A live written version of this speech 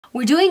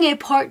We're doing a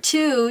part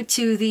 2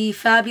 to the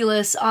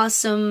fabulous,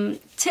 awesome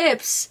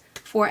tips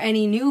for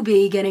any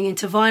newbie getting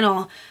into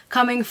vinyl,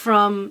 coming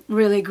from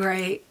really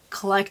great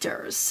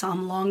collectors.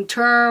 Some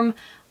long-term,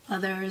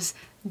 others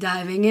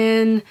diving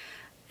in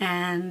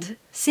and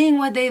seeing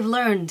what they've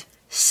learned.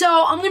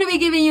 So I'm going to be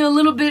giving you a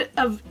little bit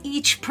of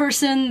each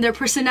person, their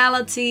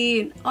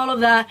personality, and all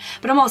of that,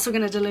 but I'm also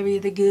going to deliver you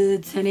the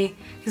goods, honey,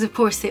 because of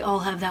course they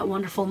all have that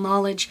wonderful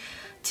knowledge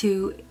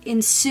to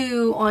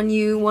ensue on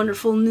you,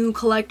 wonderful new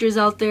collectors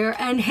out there,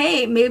 and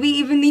hey, maybe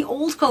even the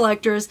old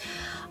collectors,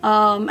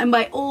 and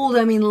by old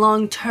I mean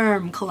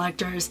long-term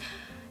collectors.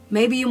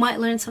 Maybe you might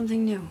learn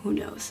something new, who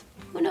knows?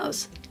 Who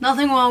knows?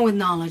 Nothing wrong with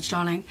knowledge,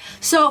 darling.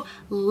 So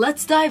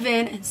let's dive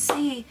in and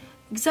see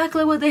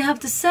exactly what they have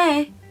to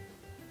say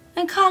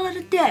and call it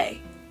a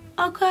day,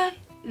 okay?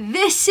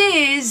 This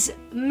is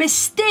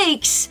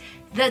mistakes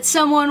that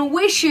someone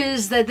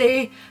wishes that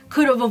they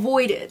could have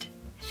avoided.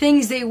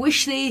 Things they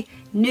wish they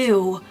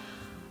knew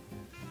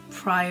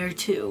prior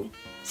to,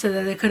 so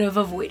that they could have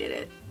avoided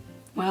it.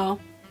 Well,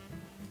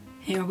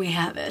 here we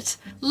have it.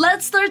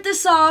 Let's start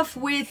this off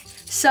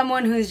with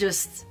someone who's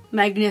just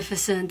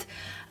magnificent.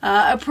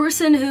 A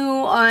person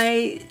who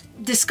I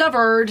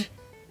discovered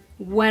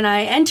when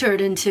I entered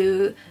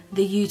into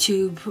the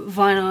YouTube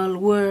vinyl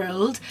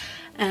world,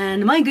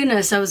 and my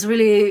goodness, I was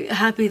really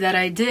happy that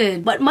I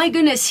did. But my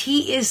goodness,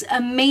 he is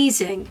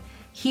amazing.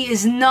 He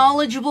is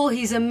knowledgeable,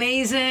 he's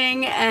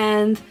amazing,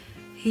 and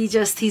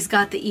he's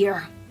got the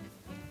ear.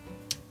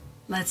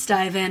 Let's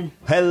dive in.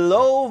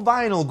 Hello,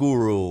 Vinyl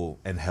Guru,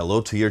 and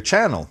hello to your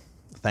channel.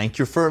 Thank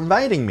you for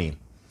inviting me.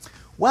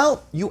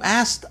 Well, you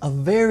asked a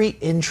very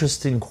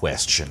interesting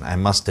question, I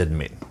must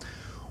admit.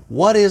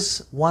 What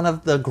is one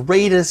of the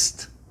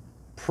greatest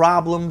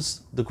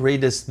problems, the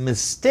greatest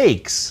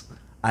mistakes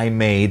I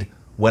made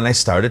when I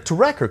started to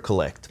record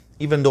collect?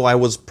 Even though I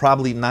was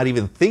probably not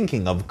even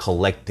thinking of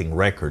collecting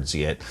records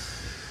yet.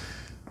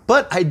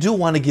 But I do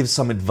want to give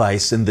some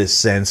advice in this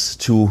sense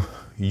to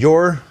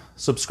your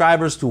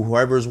subscribers, to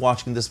whoever is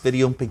watching this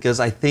video, because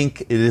I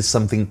think it is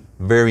something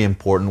very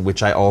important,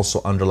 which I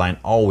also underline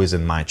always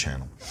in my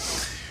channel.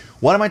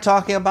 What am I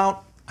talking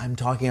about? I'm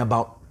talking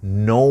about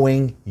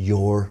knowing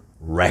your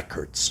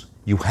records.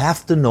 You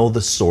have to know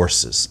the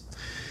sources.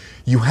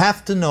 You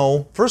have to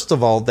know, first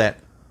of all, that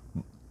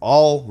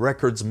all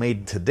records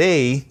made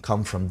today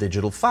come from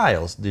digital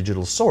files,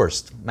 digital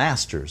sourced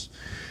masters.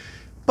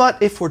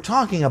 But if we're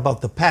talking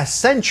about the past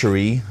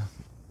century,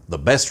 the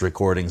best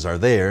recordings are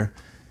there.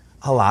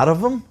 A lot of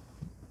them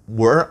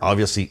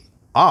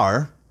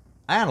are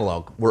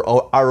analog,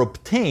 are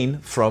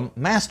obtained from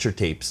master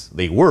tapes.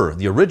 They were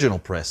the original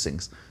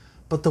pressings.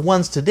 But the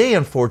ones today,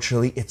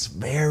 unfortunately, it's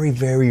very,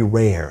 very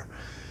rare.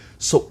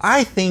 So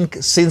I think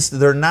since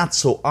they're not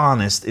so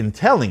honest in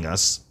telling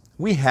us,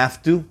 we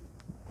have to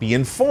be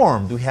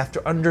informed. We have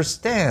to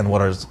understand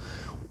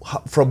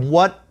from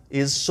what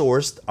is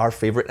sourced our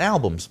favorite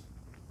albums.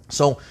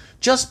 So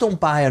just don't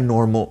buy a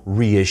normal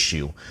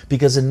reissue,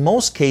 because in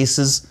most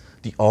cases,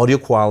 the audio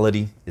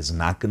quality is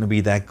not going to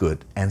be that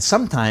good. And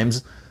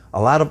sometimes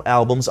a lot of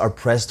albums are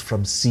pressed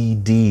from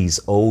CDs.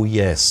 Oh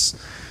yes.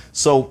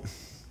 So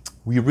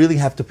we really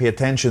have to pay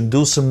attention,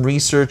 do some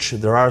research.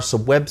 There are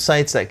some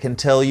websites that can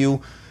tell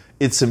you.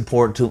 It's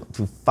important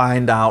to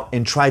find out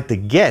and try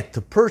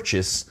to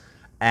purchase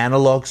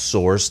analog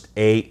sourced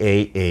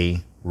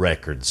AAA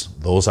records.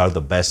 Those are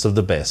the best of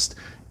the best.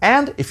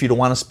 And if you don't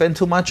want to spend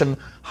too much on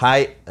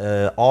high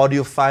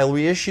audiophile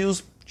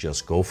reissues,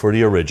 just go for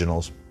the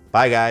originals.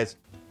 Bye guys.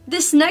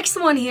 This next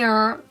one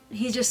here,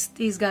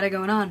 he's got it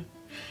going on.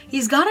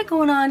 He's got it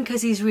going on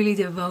because he's really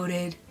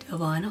devoted to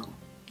vinyl.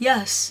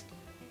 Yes,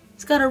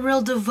 he's got a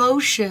real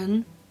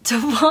devotion to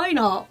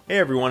vinyl. Hey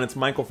everyone, it's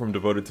Michael from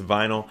Devoted to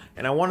Vinyl,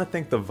 and I want to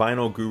thank the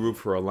Vinyl Guru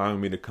for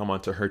allowing me to come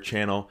onto her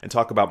channel and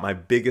talk about my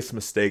biggest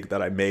mistake that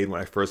I made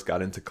when I first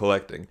got into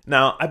collecting.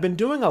 Now, I've been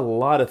doing a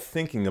lot of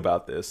thinking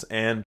about this,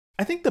 and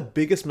I think the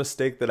biggest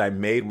mistake that I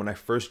made when I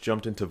first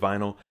jumped into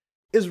vinyl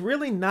is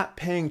really not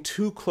paying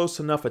too close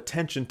enough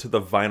attention to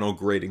the vinyl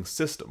grading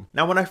system.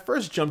 Now, when I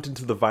first jumped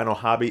into the vinyl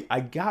hobby, I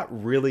got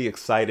really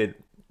excited,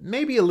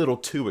 maybe a little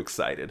too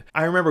excited.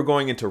 I remember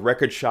going into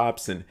record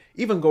shops and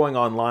even going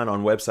online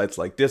on websites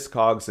like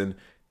Discogs and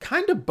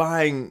kind of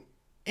buying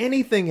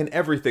anything and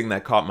everything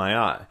that caught my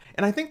eye.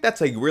 And I think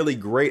that's a really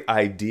great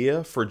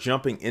idea for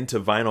jumping into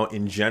vinyl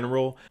in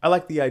general. I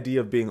like the idea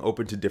of being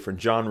open to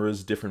different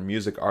genres, different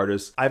music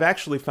artists. I've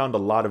actually found a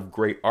lot of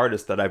great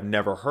artists that I've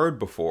never heard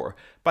before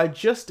by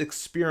just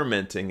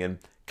experimenting and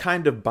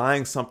kind of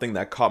buying something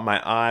that caught my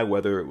eye,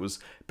 whether it was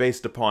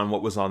based upon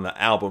what was on the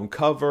album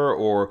cover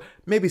or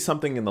maybe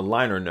something in the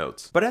liner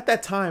notes. But at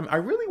that time, I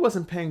really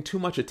wasn't paying too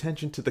much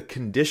attention to the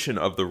condition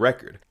of the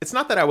record. It's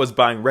not that I was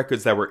buying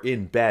records that were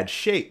in bad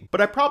shape,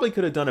 but I probably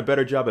could have done a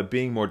better job at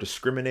being more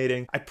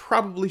discriminating. I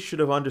probably should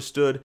have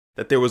understood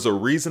that there was a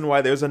reason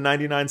why there's a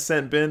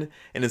 99-cent bin,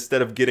 and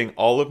instead of getting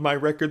all of my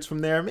records from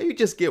there, maybe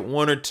just get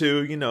one or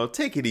two, you know,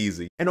 take it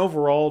easy. And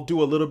overall,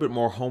 do a little bit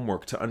more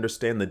homework to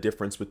understand the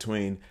difference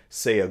between,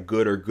 say, a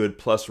good or good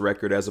plus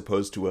record as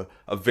opposed to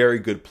a very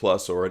good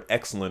plus or an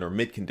excellent or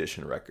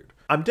mid-condition record.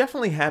 I'm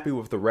definitely happy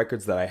with the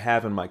records that I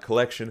have in my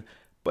collection,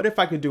 but if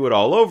I could do it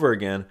all over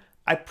again,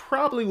 I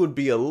probably would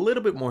be a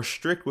little bit more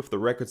strict with the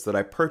records that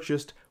I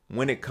purchased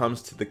when it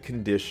comes to the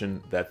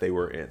condition that they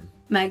were in.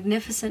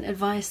 Magnificent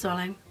advice,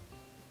 darling.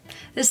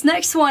 This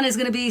next one is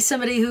going to be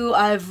somebody who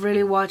I've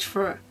really watched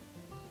for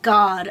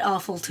god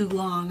awful too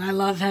long. I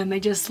love him. I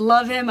just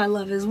love him. I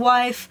love his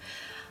wife.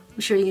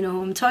 I'm sure you know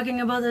who I'm talking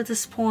about at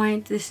this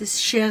point. This is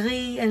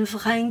Cherie and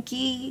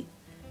Frankie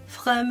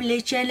from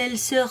Le Channel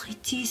sur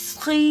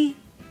Tisserie.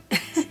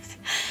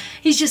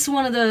 He's just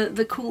one of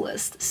the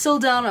coolest. So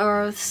down to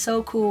earth,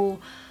 so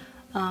cool.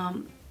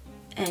 And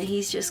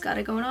he's just got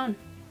it going on.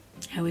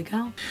 Here we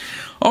go.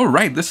 All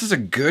right, this is a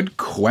good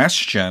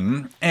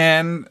question.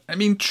 And I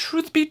mean,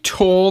 truth be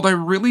told, I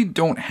really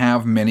don't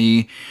have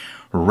many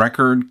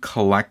record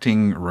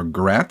collecting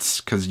regrets,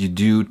 because you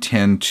do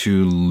tend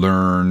to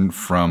learn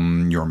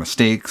from your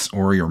mistakes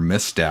or your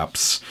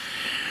missteps.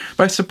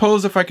 But I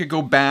suppose if I could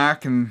go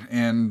back and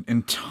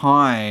in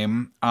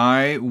time,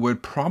 I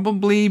would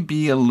probably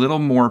be a little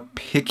more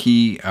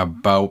picky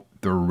about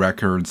the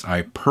records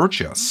I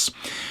purchase,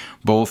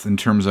 both in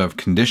terms of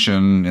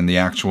condition and the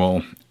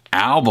actual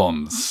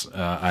albums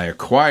I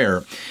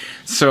acquire.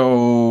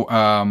 So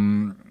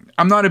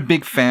I'm not a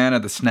big fan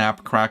of the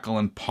snap, crackle,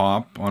 and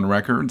pop on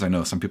records. I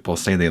know some people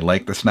say they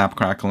like the snap,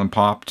 crackle, and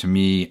pop. To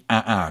me,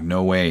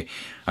 no way.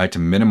 I like to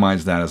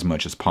minimize that as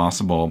much as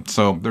possible.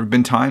 So there have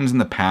been times in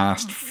the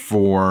past,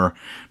 for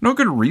no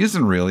good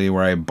reason really,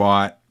 where I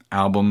bought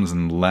albums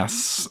in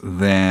less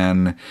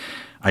than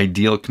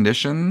ideal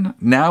condition.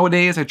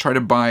 Nowadays, I try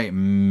to buy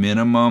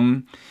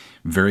minimum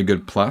very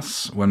good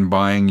plus when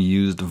buying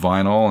used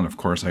vinyl, and of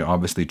course I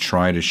obviously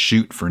try to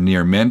shoot for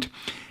near mint.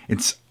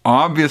 It's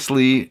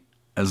obviously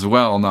as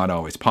well not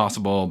always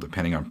possible,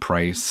 depending on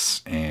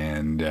price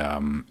and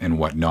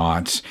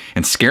whatnot,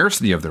 and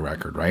scarcity of the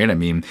record, right? I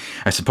mean,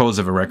 I suppose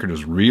if a record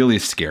was really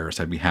scarce,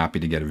 I'd be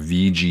happy to get a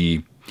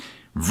VG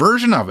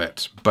version of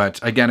it. But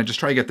again, I just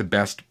try to get the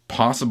best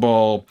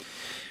possible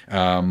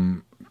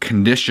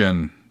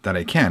condition that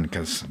I can,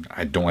 because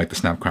I don't like the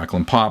snap, crackle,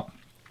 and pop.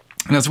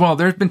 And as well,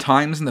 there have been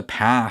times in the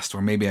past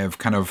where maybe I've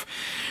kind of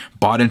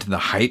bought into the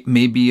hype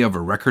maybe of a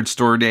record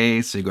store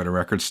day. So you go to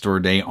record store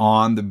day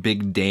on the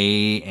big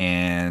day,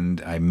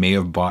 and I may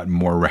have bought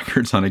more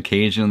records on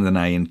occasion than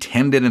I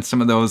intended. And some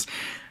of those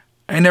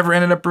I never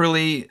ended up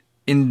really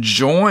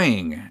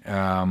enjoying,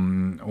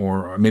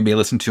 or maybe I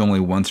listened to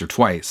only once or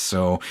twice.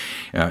 So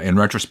in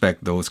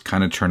retrospect, those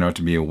kind of turned out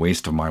to be a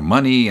waste of my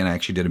money, and I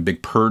actually did a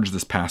big purge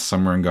this past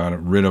summer and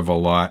got rid of a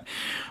lot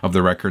of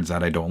the records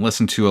that I don't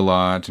listen to a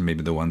lot, and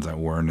maybe the ones that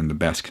weren't in the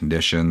best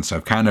condition. So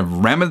I've kind of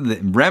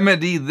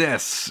remedied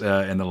this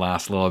in the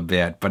last little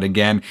bit. But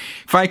again,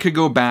 if I could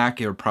go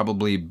back, it would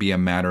probably be a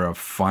matter of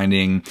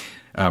finding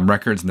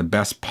records in the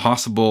best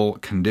possible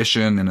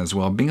condition, and as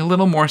well being a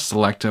little more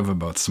selective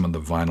about some of the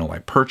vinyl I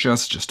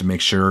purchase, just to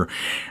make sure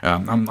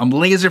I'm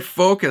laser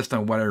focused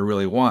on what I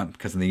really want,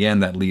 because in the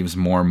end that leaves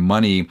more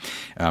money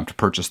to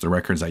purchase the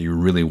records that you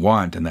really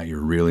want and that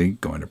you're really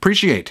going to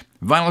appreciate.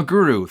 Vinyl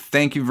Guru,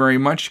 thank you very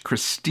much,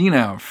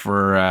 Christina,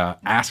 for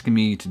asking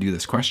me to do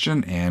this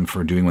question and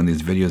for doing one of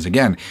these videos.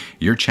 Again,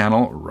 your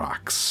channel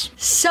rocks.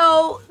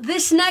 So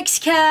this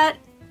next cat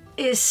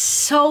is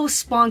so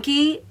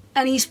spunky,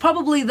 and he's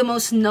probably the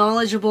most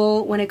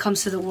knowledgeable when it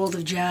comes to the world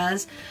of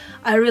jazz.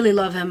 I really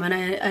love him and I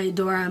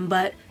adore him,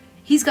 but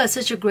he's got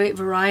such a great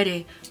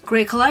variety,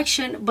 great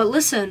collection, but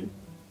listen,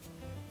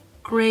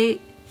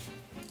 great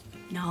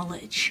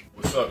knowledge.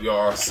 What's up,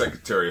 y'all?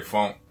 Secretary of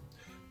Funk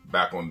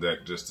back on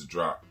deck just to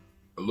drop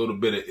a little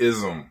bit of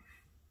ism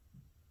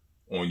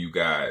on you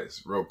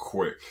guys real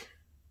quick.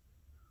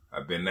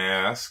 I've been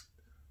asked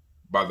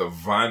by the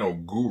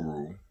Vinyl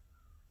Guru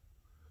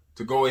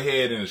to go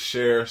ahead and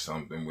share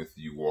something with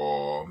you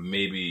all,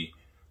 maybe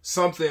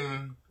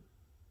something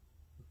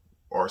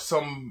or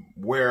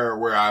somewhere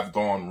where I've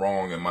gone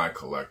wrong in my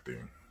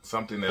collecting.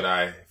 Something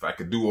that if I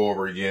could do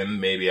over again,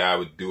 maybe I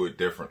would do it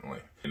differently.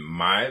 And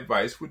my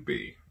advice would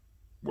be,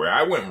 where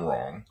I went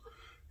wrong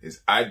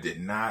is I did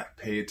not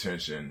pay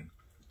attention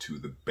to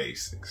the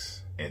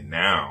basics. And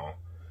now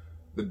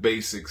the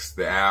basics,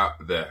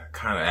 the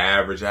kind of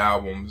average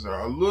albums are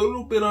a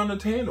little bit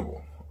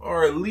unattainable,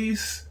 or at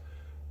least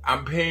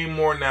I'm paying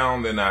more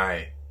now than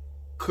I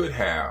could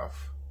have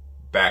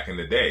back in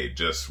the day,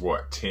 just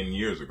what, 10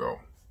 years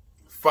ago.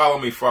 Follow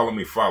me, follow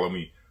me, follow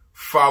me,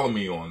 follow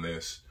me on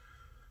this.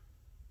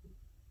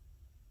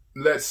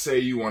 Let's say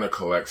you want to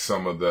collect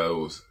some of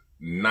those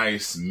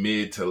nice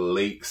mid to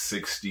late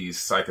 60s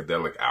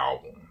psychedelic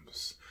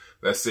albums.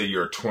 Let's say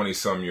you're a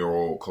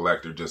 20-some-year-old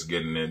collector just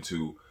getting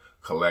into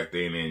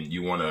collecting, and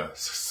you want to,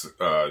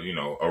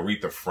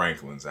 Aretha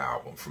Franklin's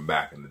album from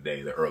back in the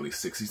day, the early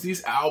 60s.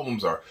 These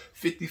albums are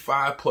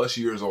 55 plus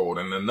years old,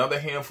 and another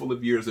handful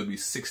of years they'll be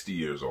 60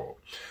 years old.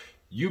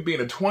 you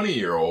being a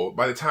 20-year-old,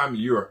 by the time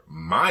you're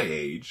my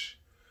age,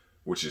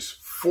 which is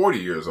 40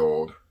 years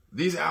old,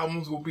 these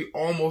albums will be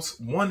almost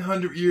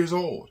 100 years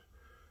old.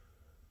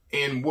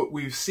 And what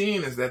we've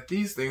seen is that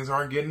these things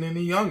aren't getting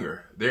any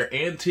younger. They're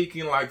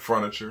antiquing like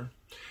furniture.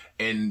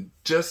 And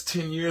just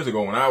 10 years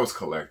ago when I was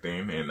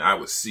collecting and I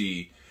would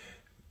see,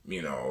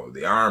 you know,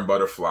 the Iron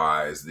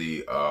Butterflies,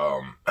 the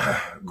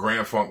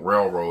Grand Funk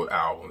Railroad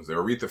albums, the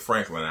Aretha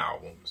Franklin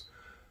albums.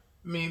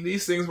 I mean,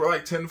 these things were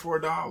like 10 for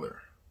 $1.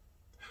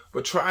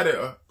 But try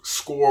to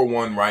score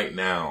one right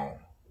now.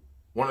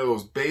 One of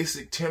those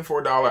basic 10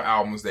 for $1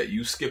 albums that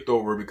you skipped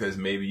over because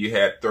maybe you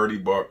had 30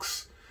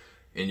 bucks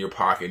in your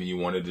pocket and you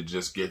wanted to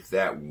just get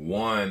that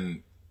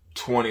one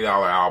 $20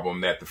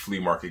 album that the flea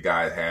market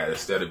guy had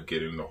instead of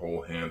getting the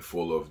whole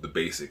handful of the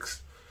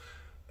basics.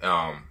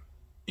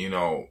 You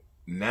know,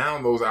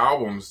 now those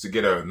albums, to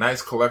get a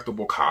nice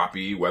collectible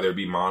copy, whether it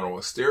be mono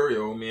or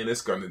stereo, man,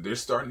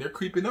 they're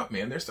creeping up,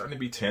 man. They're starting to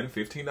be $10,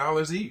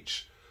 $15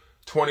 each,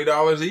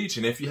 $20 each.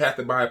 And if you have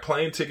to buy a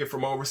plane ticket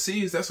from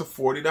overseas, that's a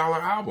 $40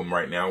 album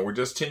right now, where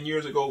just 10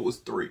 years ago it was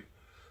 $3.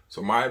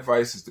 So my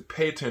advice is to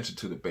pay attention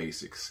to the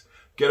basics.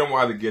 Get them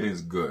while the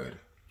getting's good.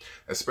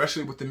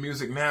 Especially with the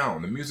music now.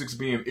 The music's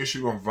being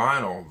issued on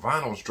vinyl.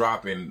 Vinyl's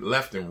dropping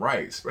left and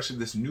right, especially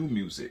this new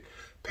music.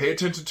 Pay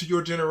attention to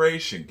your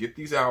generation. Get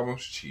these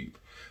albums cheap.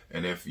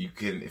 And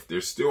if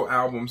there's still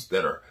albums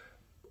that are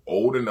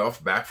old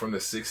enough back from the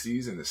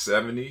 60s and the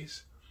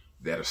 70s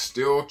that are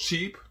still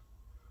cheap,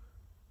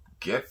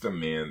 get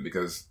them in,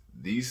 because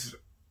these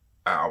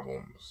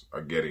albums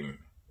are getting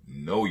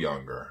no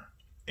younger.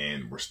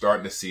 And we're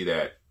starting to see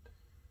that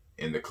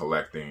in the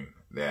collecting,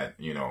 that,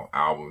 you know,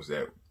 albums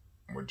that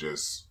were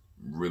just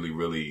really,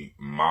 really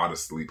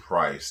modestly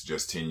priced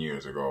just 10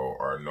 years ago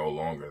are no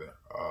longer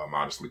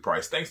modestly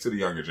priced, thanks to the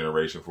younger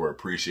generation for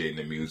appreciating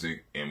the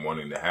music and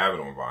wanting to have it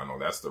on vinyl.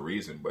 That's the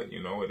reason, but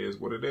you know, it is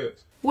what it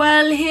is.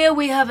 Well, here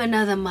we have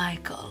another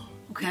Michael,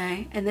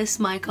 okay? And this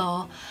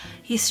Michael,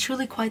 he's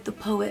truly quite the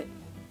poet.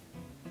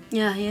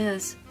 Yeah, he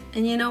is.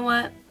 And you know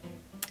what?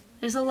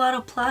 There's a lot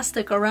of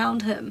plastic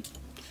around him.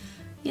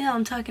 Yeah,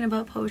 I'm talking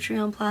about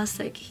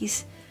PoetryOnPlastic.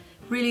 He's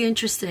really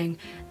interesting.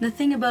 And the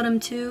thing about him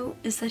too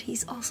is that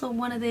he's also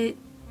one of the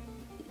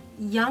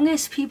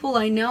youngest people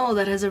I know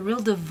that has a real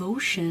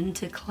devotion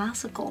to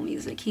classical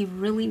music. He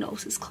really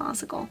knows his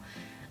classical.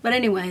 But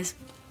anyways,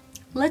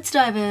 let's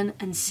dive in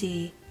and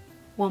see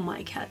what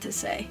Mike had to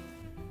say.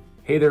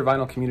 Hey there,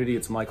 vinyl community,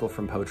 it's Michael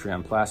from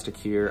PoetryOnPlastic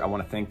here. I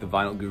want to thank the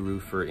Vinyl Guru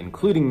for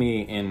including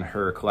me in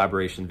her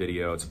collaboration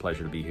video. It's a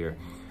pleasure to be here.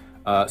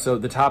 So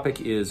the topic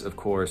is, of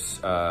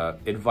course,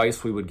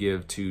 advice we would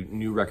give to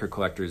new record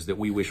collectors that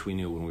we wish we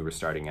knew when we were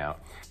starting out.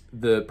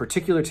 The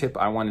particular tip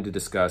I wanted to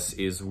discuss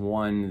is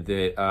one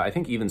that I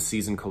think even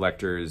seasoned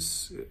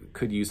collectors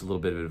could use a little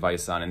bit of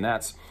advice on, and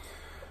that's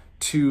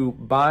to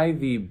buy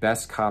the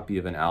best copy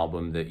of an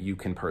album that you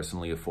can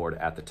personally afford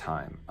at the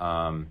time.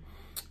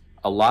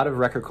 A lot of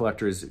record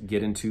collectors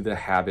get into the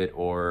habit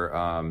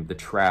or the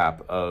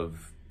trap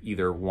of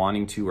either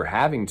wanting to or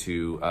having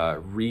to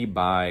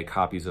rebuy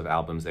copies of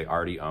albums they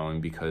already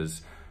own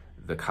because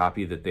the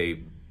copy that they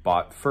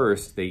bought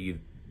first, they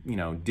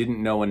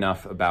didn't know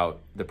enough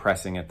about the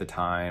pressing at the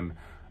time,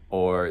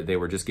 or they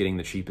were just getting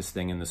the cheapest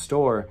thing in the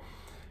store.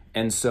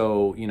 And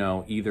so,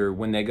 either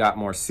when they got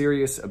more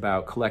serious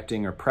about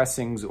collecting or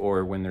pressings,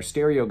 or when their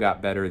stereo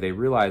got better, they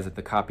realized that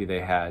the copy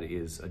they had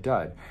is a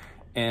dud.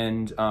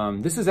 And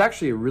this is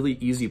actually a really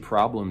easy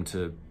problem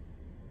to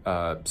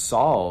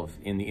solve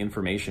in the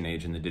information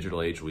age, in the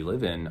digital age we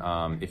live in,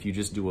 if you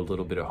just do a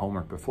little bit of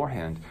homework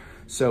beforehand.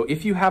 So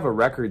if you have a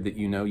record that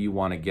you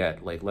want to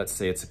get, like let's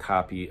say it's a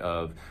copy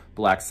of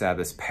Black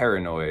Sabbath's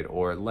Paranoid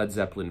or Led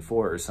Zeppelin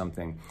 4 or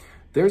something,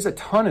 there's a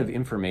ton of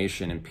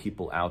information and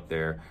people out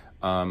there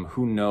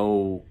who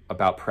know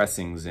about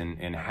pressings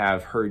and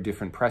have heard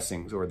different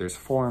pressings, or there's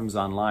forums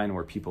online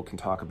where people can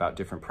talk about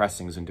different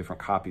pressings and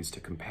different copies to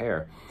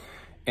compare.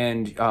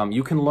 And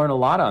you can learn a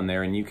lot on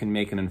there, and you can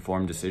make an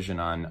informed decision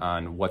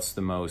on what's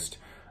the most,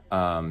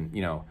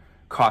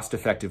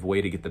 cost-effective way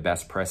to get the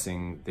best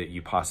pressing that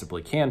you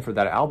possibly can for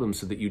that album,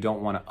 so that you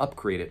don't want to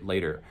upgrade it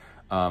later,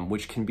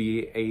 which can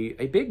be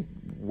a big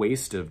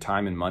waste of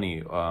time and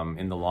money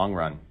in the long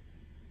run.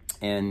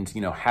 And,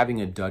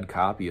 having a dud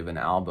copy of an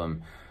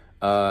album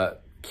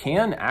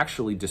can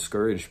actually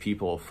discourage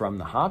people from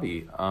the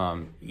hobby,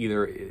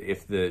 either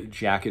if the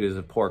jacket is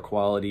of poor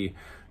quality,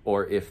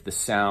 or if the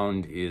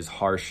sound is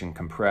harsh and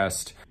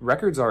compressed.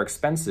 Records are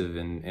expensive,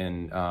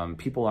 and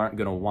people aren't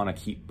going to want to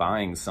keep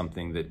buying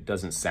something that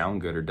doesn't sound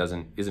good or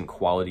isn't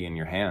quality in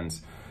your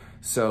hands.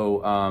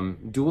 So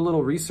do a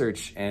little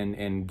research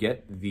and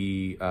get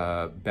the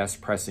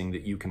best pressing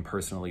that you can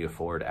personally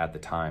afford at the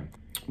time.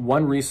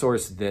 One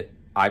resource that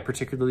I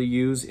particularly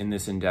use in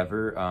this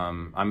endeavor,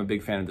 I'm a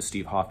big fan of the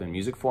Steve Hoffman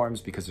music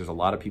forums, because there's a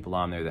lot of people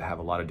on there that have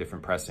a lot of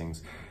different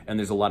pressings, and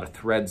there's a lot of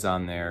threads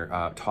on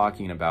there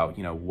talking about,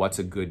 what's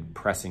a good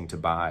pressing to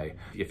buy.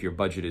 If your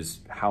budget is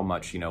how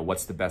much,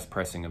 what's the best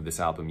pressing of this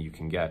album you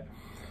can get.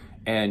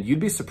 And you'd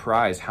be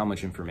surprised how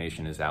much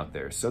information is out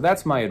there. So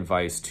that's my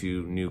advice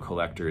to new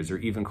collectors, or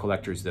even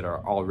collectors that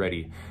are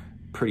already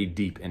pretty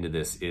deep into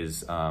this,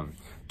 is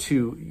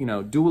to, you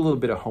know, do a little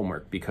bit of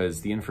homework,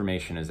 because the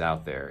information is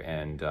out there.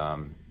 And,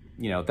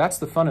 you know, that's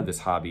the fun of this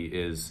hobby,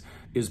 is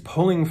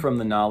pulling from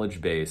the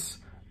knowledge base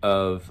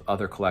of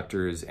other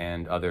collectors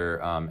and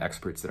other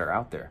experts that are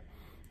out there.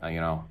 You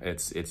know,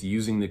 it's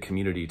using the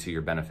community to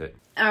your benefit.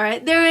 All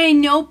right, there ain't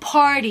no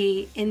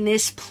party in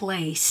this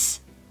place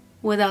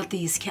without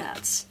these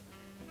cats.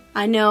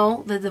 I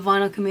know that the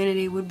vinyl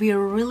community would be a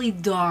really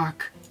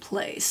dark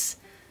place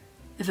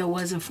if it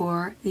wasn't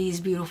for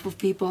these beautiful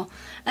people.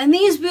 And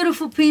these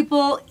beautiful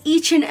people,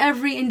 each and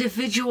every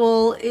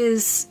individual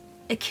is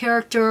a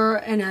character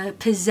and a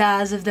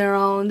pizzazz of their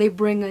own. They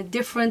bring a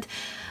different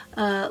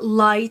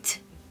light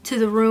to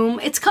the room.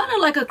 It's kind of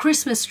like a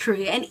Christmas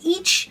tree, and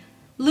each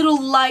little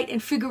light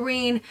and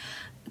figurine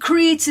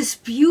creates this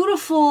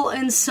beautiful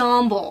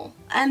ensemble.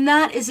 And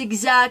that is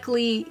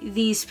exactly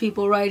these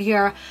people right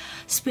here.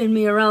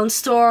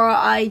 SpinMeRoundStore.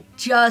 I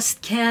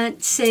just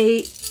can't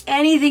say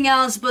anything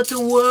else but the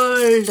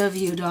world of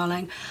you,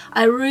 darling.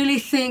 I really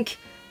think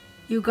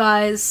you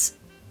guys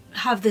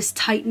have this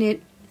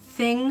tight-knit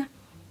thing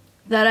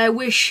that I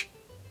wish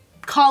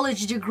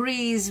college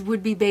degrees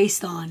would be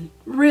based on.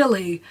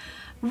 Really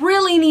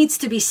needs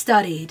to be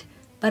studied.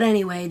 But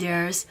anyway,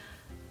 dears,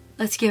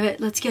 let's get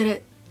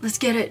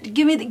it.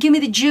 Give me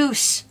the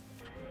juice.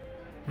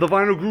 The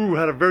Vinyl Guru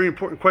had a very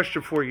important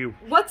question for you.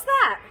 What's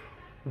that?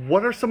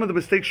 What are some of the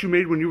mistakes you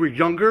made when you were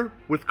younger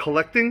with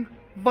collecting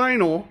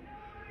vinyl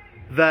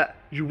that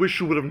you wish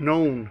you would have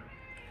known?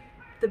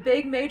 The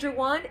big major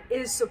one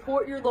is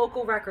support your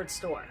local record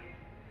store.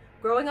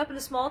 Growing up in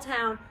a small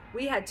town,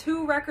 we had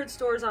 2 record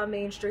stores on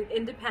Main Street,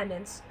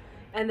 independents,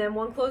 and then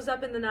one closed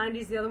up in the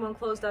 90s, the other one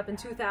closed up in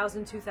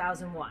 2000,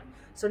 2001.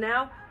 So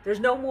now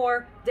there's no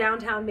more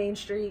downtown Main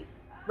Street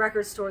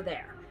record store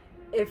there.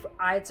 If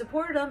I had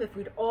supported them, if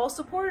we'd all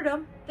supported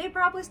them, they'd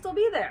probably still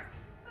be there.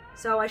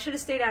 So I should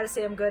have stayed out of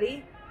Sam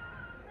Goody.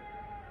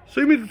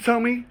 So you mean to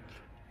tell me,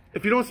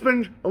 if you don't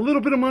spend a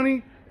little bit of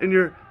money in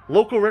your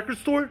local record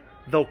store,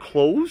 they'll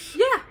close?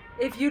 Yeah,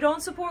 if you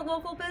don't support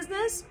local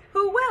business,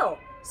 who will?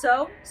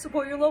 So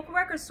support your local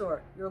record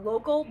store, your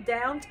local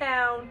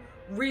downtown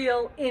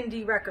real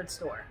indie record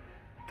store.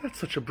 That's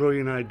such a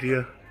brilliant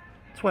idea.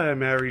 That's why I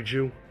married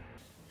you.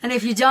 And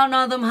if you don't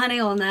know them, honey,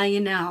 well, now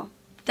you know.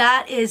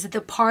 That is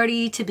the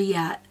party to be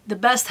at. The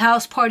best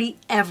house party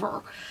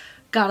ever.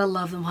 Gotta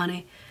love them,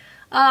 honey.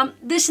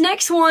 This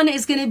next one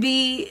is going to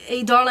be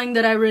a darling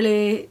that I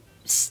really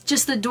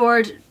just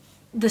adored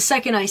the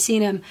second I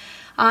seen him.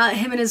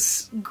 Him and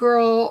his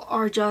girl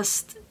are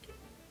just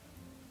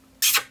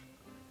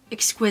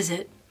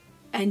exquisite.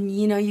 And,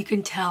 you know, you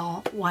can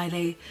tell why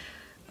they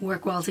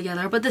work well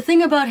together. But the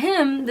thing about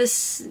him,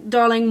 this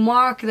darling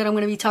Mark that I'm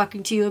going to be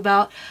talking to you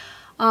about,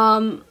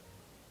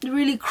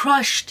 really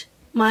crushed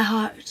my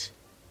heart.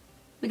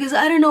 Because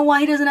I don't know why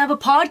he doesn't have a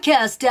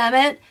podcast, damn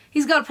it.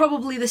 He's got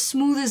probably the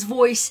smoothest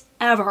voice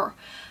ever.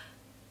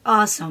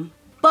 Awesome.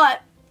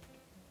 But,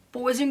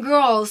 boys and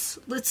girls,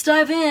 let's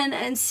dive in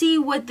and see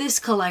what this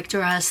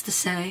collector has to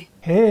say.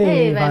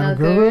 Hey Vinyl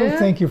Guru.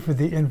 Thank you for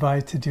the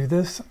invite to do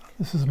this.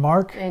 This is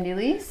Mark and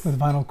Elise with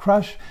Vinyl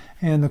Crush.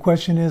 And the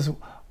question is,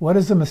 what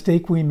is a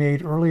mistake we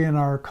made early in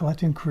our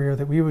collecting career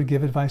that we would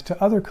give advice to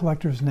other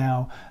collectors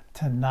now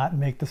to not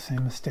make the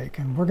same mistake?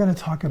 And we're going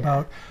to talk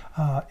about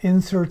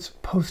inserts,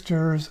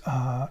 posters,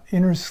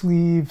 inner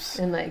sleeves.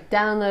 And like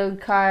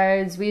download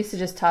cards. We used to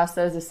just toss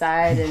those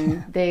aside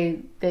and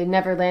they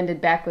never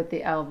landed back with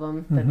the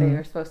album that they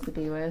were supposed to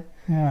be with.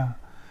 Yeah.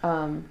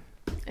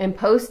 And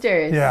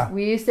posters. Yeah.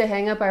 We used to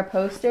hang up our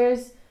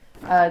posters.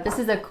 This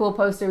is a cool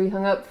poster we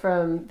hung up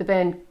from the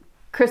band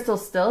Crystal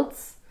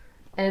Stilts.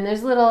 And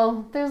there's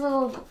little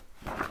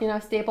you know,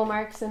 staple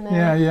marks in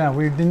there. Yeah,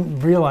 we didn't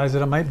realize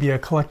that it might be a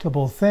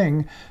collectible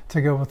thing to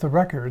go with the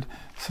record.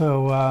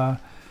 So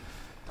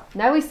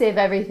now we save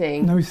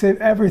everything.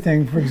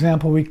 For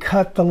example, we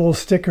cut the little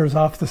stickers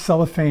off the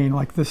cellophane,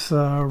 like this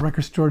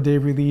record store day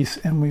release,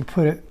 and we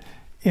put it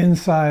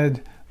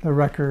inside the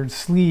record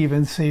sleeve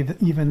and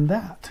saved even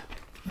that.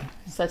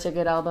 Such a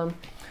good album.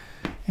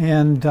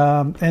 And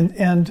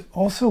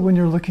also when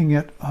you're looking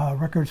at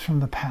records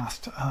from the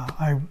past,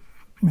 I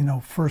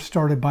first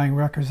started buying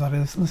records that I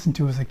listened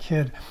to as a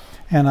kid,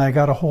 and I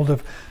got a hold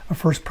of a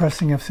first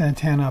pressing of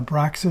Santana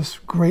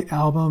Abraxas. Great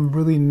album,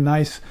 really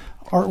nice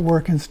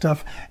artwork and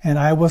stuff, and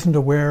I wasn't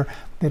aware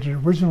that it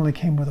originally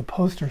came with a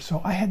poster, so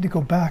I had to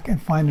go back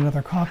and find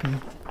another copy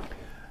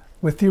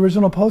with the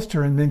original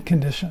poster in mint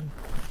condition.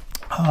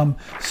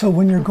 So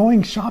when you're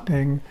going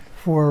shopping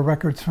for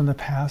records from the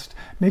past,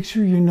 make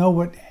sure you know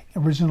what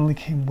originally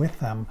came with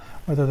them,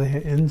 whether they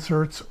had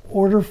inserts,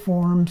 order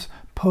forms,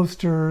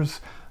 posters,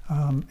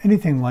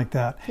 anything like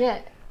that. Yeah,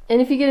 and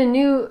if you get a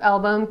new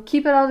album,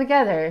 keep it all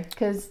together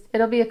because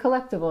it'll be a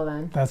collectible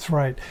then. That's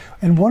right.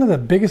 And one of the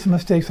biggest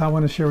mistakes I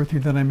want to share with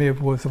you that I made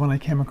was when I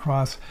came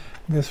across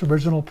this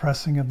original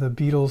pressing of the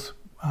Beatles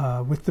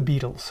with the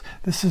Beatles.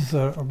 This is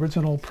the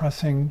original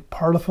pressing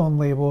Parlophone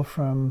label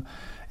from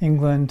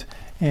England.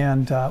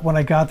 And when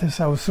I got this,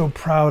 I was so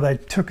proud. I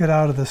took it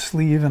out of the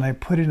sleeve and I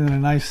put it in a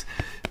nice,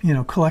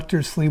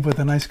 collector's sleeve with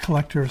a nice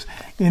collector's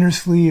inner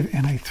sleeve,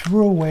 and I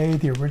threw away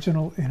the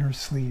original inner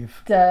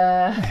sleeve.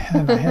 Duh.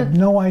 And I had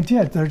no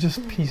idea. They're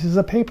just pieces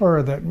of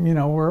paper that,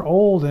 were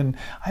old, and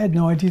I had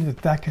no idea that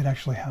that could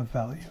actually have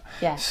value.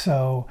 Yeah.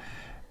 So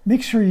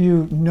make sure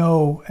you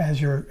know as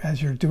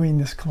you're doing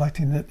this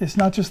collecting that it's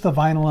not just the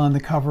vinyl on the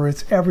cover,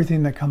 it's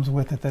everything that comes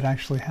with it that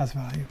actually has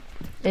value.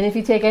 And if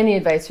you take any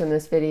advice from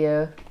this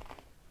video,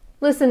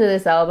 listen to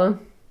this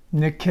album.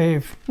 Nick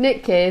Cave.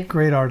 Nick Cave.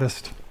 Great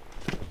artist.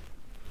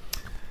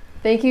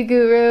 Thank you,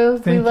 Guru.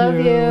 We love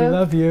you. We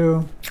love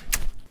you.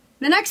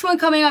 The next one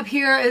coming up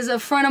here is a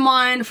friend of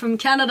mine from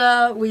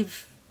Canada.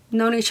 We've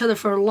known each other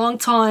for a long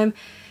time.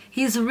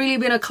 He's really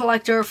been a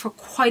collector for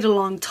quite a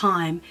long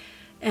time,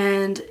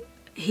 and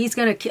he's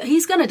gonna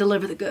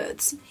deliver the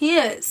goods. He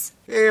is.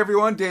 Hey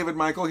everyone, David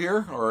Michael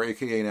here, or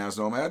AKA Nazz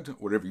Nomad,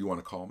 whatever you want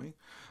to call me.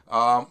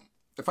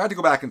 If I had to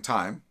go back in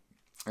time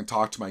and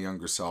talk to my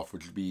younger self,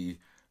 which would be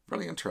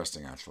really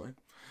interesting actually,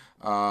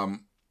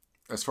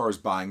 as far as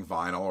buying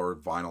vinyl or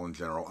vinyl in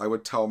general, I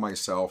would tell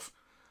myself,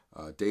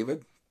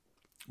 David,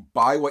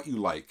 buy what you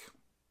like,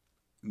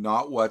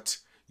 not what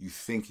you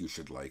think you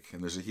should like.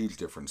 And there's a huge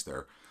difference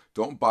there.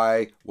 Don't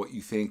buy what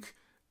you think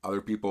other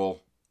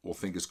people will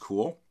think is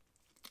cool.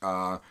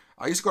 I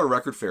used to go to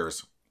record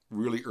fairs,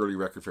 really early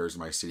record fairs in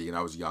my city, and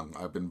I was young.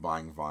 I've been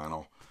buying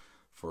vinyl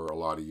for a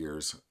lot of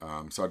years.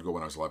 So I'd go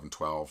when I was 11,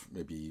 12,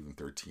 maybe even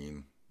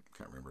 13.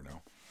 Can't remember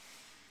now.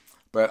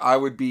 But I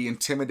would be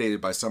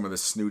intimidated by some of the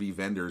snooty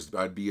vendors.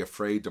 I'd be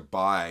afraid to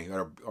buy,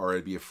 or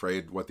I'd be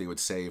afraid what they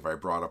would say if I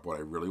brought up what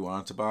I really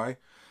wanted to buy.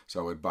 So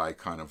I would buy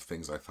kind of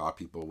things I thought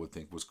people would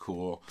think was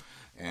cool.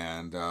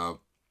 And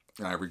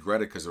I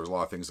regret it because there was a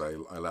lot of things I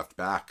left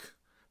back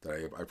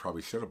that I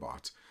probably should have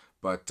bought.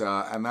 But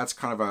and that's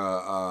kind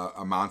of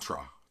a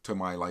mantra to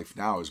my life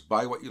now, is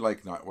buy what you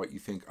like, not what you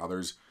think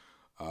others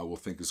will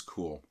think is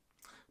cool,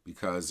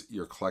 because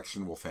your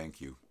collection will thank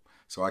you.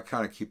 So I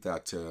kind of keep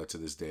that to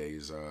this day.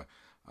 Is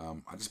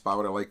I just buy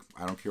what I like.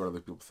 I don't care what other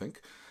people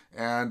think.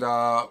 And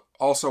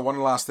also, one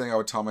last thing I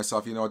would tell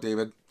myself,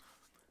 David,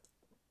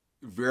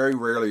 very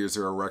rarely is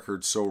there a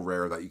record so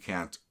rare that you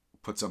can't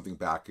put something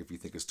back if you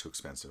think it's too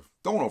expensive.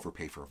 Don't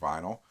overpay for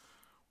vinyl.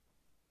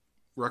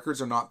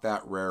 Records are not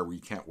that rare where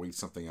you can't wait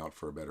something out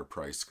for a better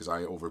price, because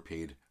I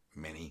overpaid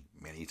many,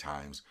 many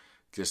times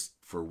just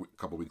for a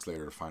couple weeks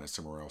later to find it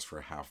somewhere else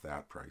for half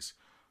that price.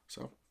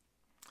 So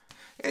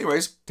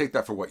anyways, take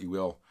that for what you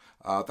will.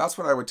 That's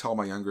what I would tell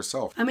my younger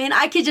self. I mean,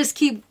 I could just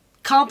keep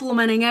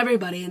complimenting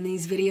everybody in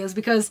these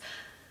videos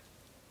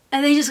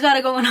and they just got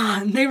it going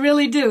on. They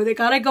really do. They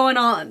got it going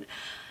on.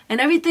 And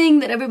everything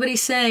that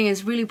everybody's saying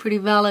is really pretty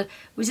valid,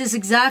 which is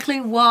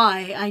exactly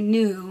why I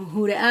knew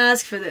who to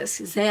ask for this,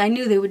 because I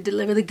knew they would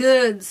deliver the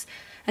goods.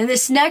 And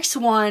this next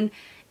one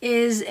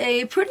is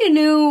a pretty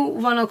new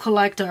vinyl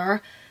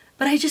collector,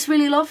 but I just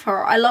really love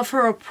her. I love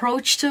her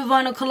approach to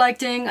vinyl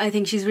collecting. I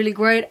think she's really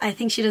great. I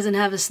think she doesn't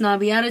have a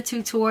snobby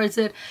attitude towards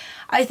it.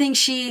 I think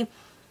she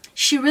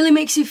really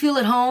makes you feel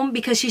at home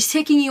because she's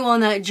taking you on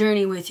that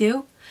journey with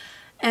you.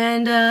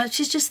 And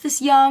she's just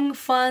this young,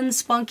 fun,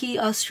 spunky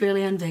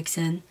Australian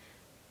vixen.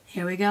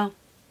 Here we go.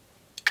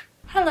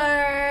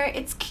 Hello,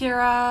 it's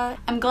Kira.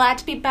 I'm glad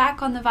to be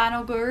back on the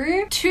Vinyl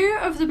Guru. Two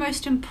of the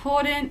most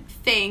important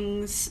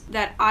things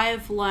that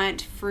I've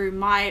learnt through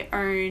my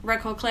own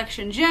record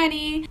collection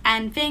journey,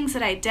 and things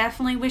that I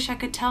definitely wish I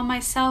could tell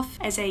myself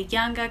as a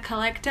younger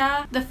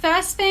collector. The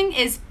first thing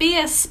is be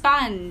a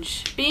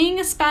sponge. Being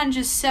a sponge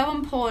is so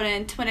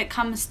important when it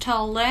comes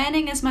to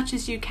learning as much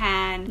as you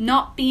can,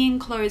 not being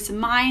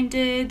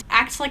closed-minded.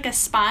 Act like a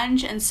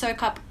sponge and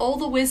soak up all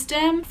the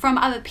wisdom from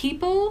other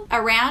people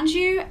around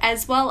you,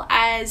 as well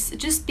as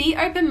just be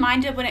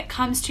open-minded when it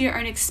comes to your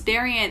own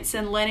experience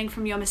and learning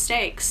from your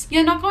mistakes.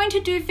 You're not going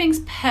to do things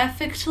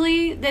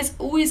perfectly. There's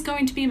always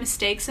going to be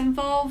mistakes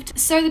involved.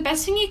 So the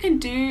best thing you can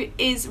do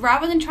is,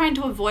 rather than trying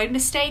to avoid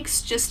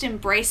mistakes, just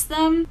embrace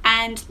them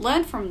and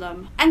learn from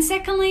them. And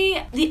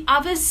secondly, the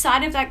other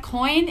side of that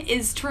coin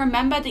is to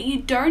remember that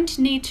you don't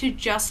need to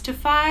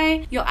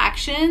justify your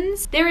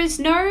actions. There is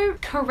no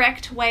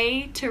correct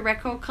way to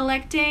record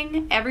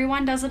collecting.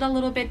 Everyone does it a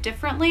little bit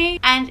differently,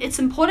 and it's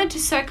important to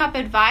soak up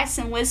advice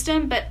and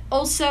wisdom, but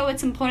also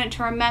it's important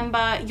to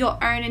remember your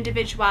own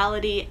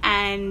individuality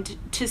and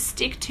to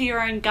stick to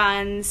your own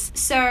guns.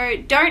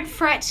 So don't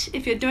fret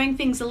if you're doing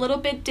things a little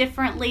bit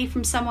differently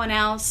from someone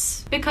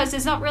else, because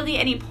there's not really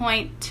any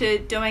point to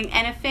doing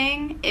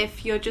anything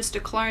if you're just a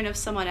clone of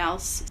someone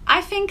else.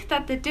 I think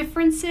that the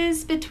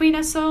differences between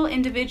us all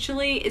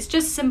individually is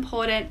just as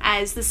important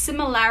as the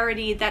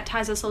similarity that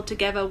ties us all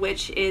together,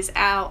 which is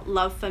our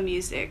love for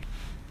music.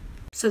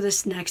 So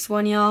this next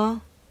one,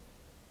 y'all,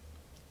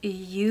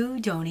 you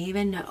don't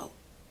even know.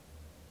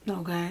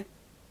 Okay?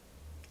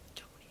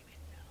 Don't even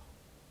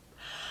know.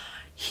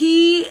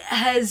 He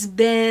has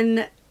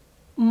been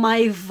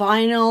my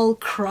vinyl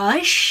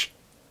crush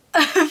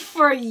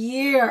for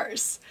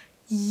years.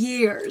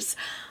 years.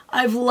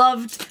 I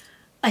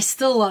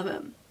still love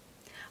him.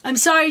 I'm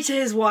sorry to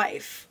his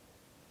wife,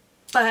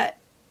 but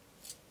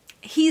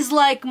he's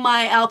like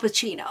my Al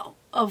Pacino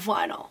of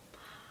vinyl.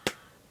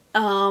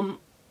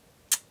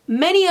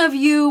 Many of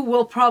you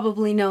will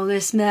probably know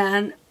this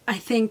man. I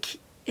think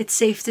it's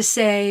safe to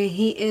say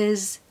he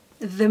is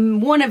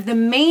one of the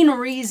main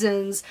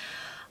reasons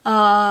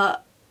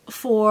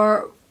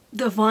for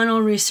the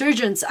vinyl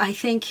resurgence. I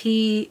think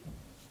he's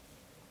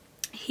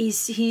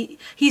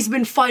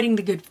been fighting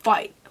the good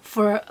fight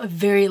for a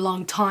very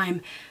long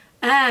time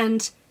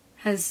and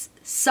has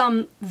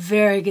some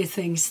very good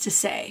things to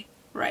say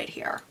right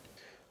here.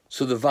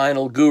 So the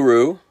Vinyl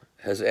Guru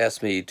has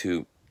asked me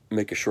to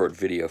make a short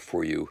video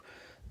for you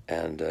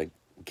and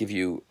give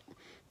you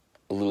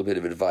a little bit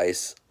of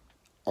advice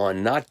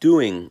on not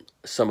doing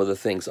some of the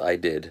things I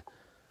did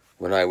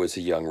when I was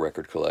a young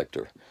record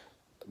collector.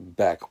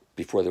 Back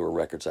before there were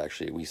records,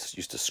 actually. We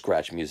used to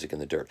scratch music in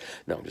the dirt.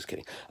 No, I'm just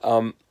kidding.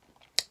 One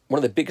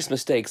of the biggest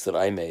mistakes that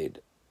I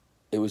made,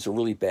 it was a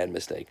really bad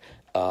mistake.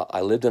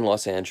 I lived in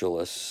Los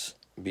Angeles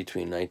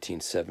between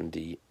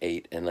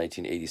 1978 and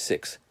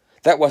 1986.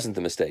 That wasn't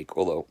the mistake,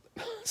 although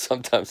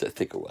sometimes I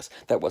think it was.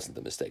 That wasn't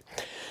the mistake.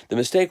 The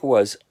mistake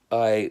was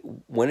I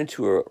went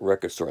into a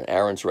record store,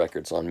 Aaron's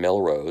Records on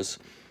Melrose,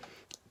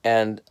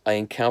 and I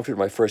encountered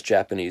my first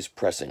Japanese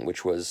pressing,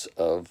 which was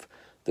of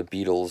the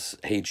Beatles'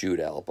 Hey Jude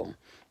album,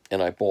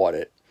 and I bought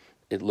it.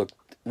 It looked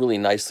really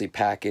nicely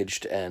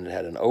packaged and it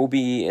had an OB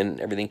and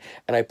everything,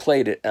 and I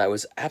played it, and I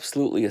was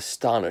absolutely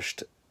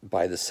astonished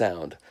by the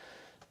sound,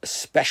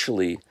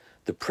 especially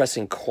the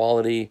pressing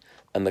quality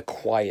and the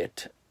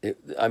quiet.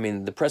 I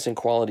mean, the pressing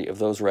quality of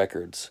those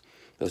records,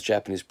 those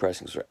Japanese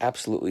pressings, are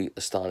absolutely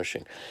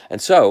astonishing.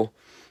 And so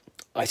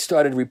I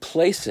started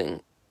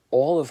replacing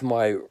all of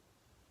my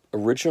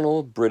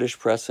original British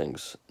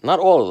pressings, not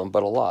all of them,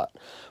 but a lot,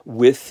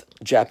 with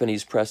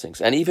Japanese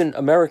pressings, and even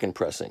American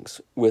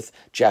pressings with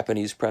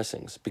Japanese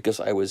pressings,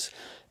 because I was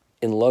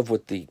in love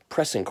with the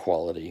pressing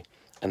quality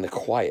and the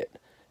quiet,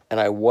 and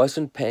I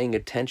wasn't paying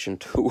attention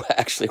to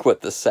actually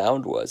what the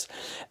sound was.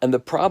 And the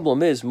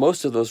problem is,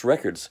 most of those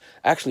records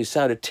actually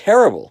sounded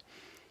terrible,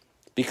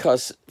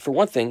 because, for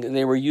one thing,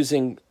 they were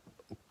using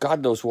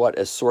God knows what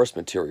as source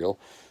material,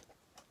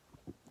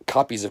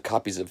 copies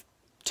of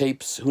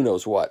tapes, who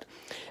knows what.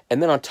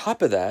 And then on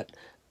top of that,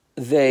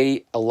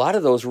 a lot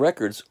of those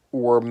records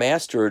were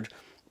mastered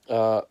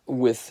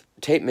with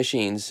tape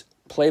machines,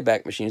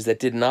 playback machines that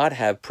did not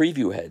have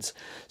preview heads.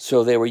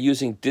 So they were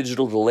using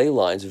digital delay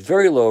lines,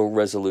 very low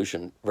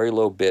resolution, very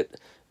low bit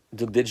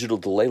digital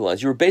delay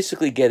lines. You were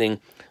basically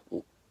getting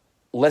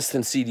less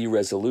than CD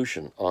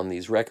resolution on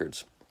these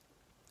records.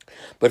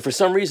 But for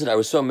some reason, I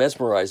was so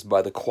mesmerized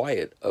by the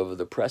quiet of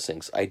the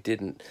pressings, I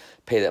didn't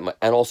pay that much,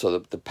 and also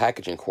the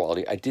packaging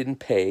quality, I didn't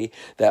pay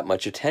that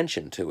much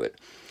attention to it.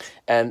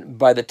 And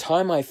by the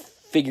time I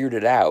figured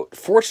it out,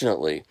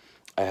 fortunately,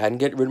 I hadn't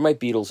get rid of my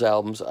Beatles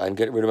albums. I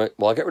got rid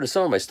of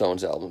some of my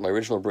Stones albums, my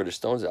original British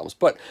Stones albums.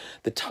 But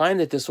the time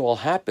that this all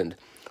happened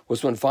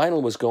was when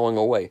vinyl was going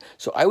away.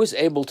 So I was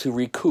able to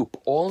recoup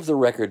all of the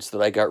records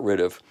that I got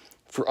rid of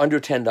for under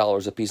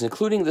 $10 a piece,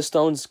 including the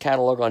Stones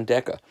catalog on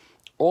Decca.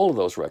 All of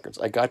those records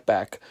I got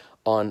back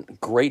on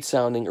great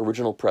sounding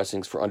original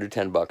pressings for under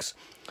 $10,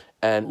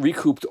 and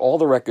recouped all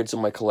the records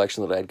in my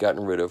collection that I had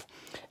gotten rid of.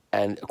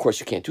 And of course,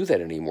 you can't do that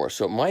anymore.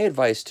 So my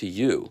advice to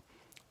you,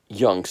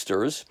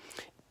 youngsters,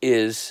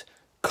 is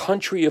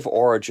country of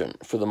origin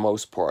for the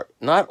most part.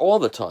 Not all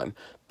the time,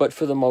 but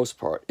for the most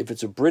part. If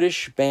it's a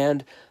British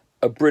band,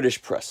 a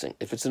British pressing.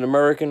 If it's an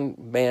American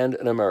band,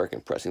 an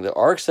American pressing. There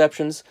are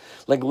exceptions,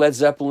 like Led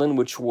Zeppelin,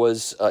 which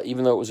was,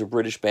 even though it was a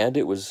British band,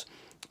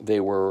 they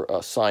were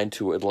signed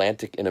to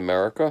Atlantic in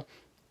America.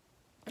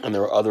 And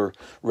there are other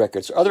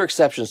records, other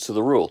exceptions to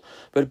the rule.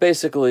 But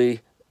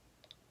basically,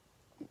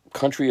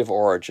 country of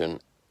origin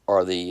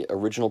are the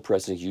original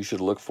pressings you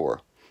should look for.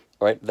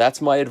 All right,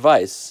 that's my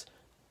advice.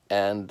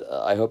 And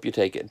I hope you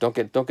take it. Don't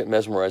get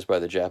mesmerized by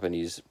the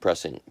Japanese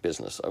pressing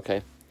business,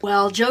 okay?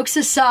 Well, jokes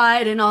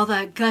aside and all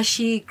that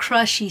gushy,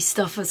 crushy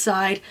stuff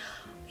aside,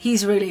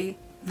 he's really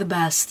the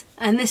best.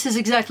 And this is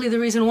exactly the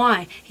reason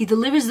why. He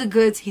delivers the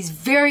goods, he's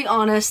very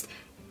honest,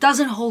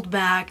 doesn't hold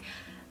back,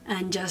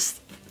 and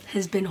just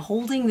has been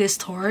holding this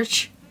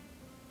torch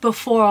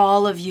before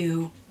all of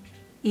you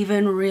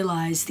even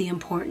realize the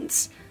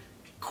importance.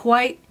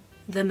 Quite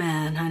the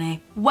man,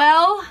 honey.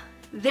 Well,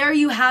 there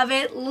you have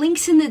it.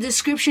 Links in the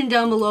description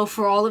down below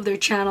for all of their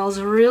channels.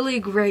 Really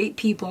great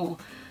people.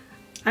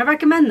 I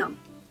recommend them,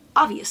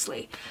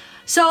 obviously.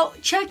 So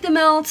check them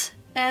out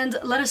and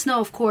let us know,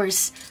 of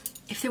course,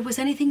 if there was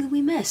anything that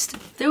we missed.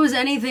 If there was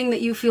anything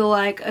that you feel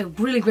like, a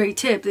really great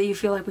tip that you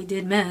feel like we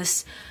did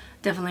miss,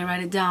 definitely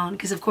write it down.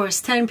 Because of course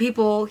 10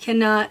 people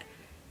cannot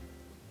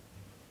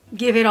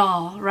give it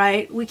all,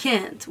 right? We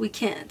can't,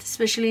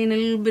 especially in a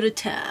little bit of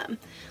time.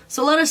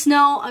 So let us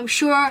know. I'm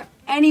sure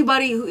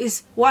anybody who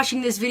is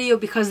watching this video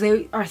because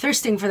they are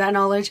thirsting for that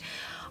knowledge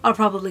are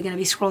probably going to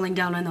be scrolling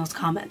down in those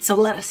comments. So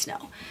let us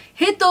know.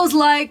 Hit those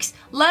likes.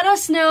 Let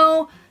us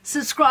know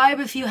subscribe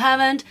if you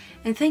haven't,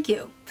 and thank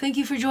you. Thank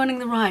you for joining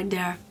the ride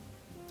there.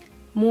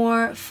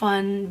 More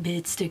fun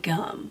bits to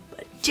come.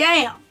 But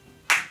damn!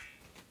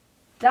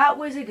 That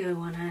was a good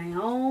one, honey.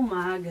 Oh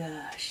my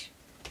gosh.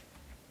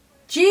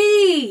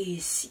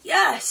 Jeez!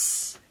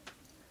 Yes!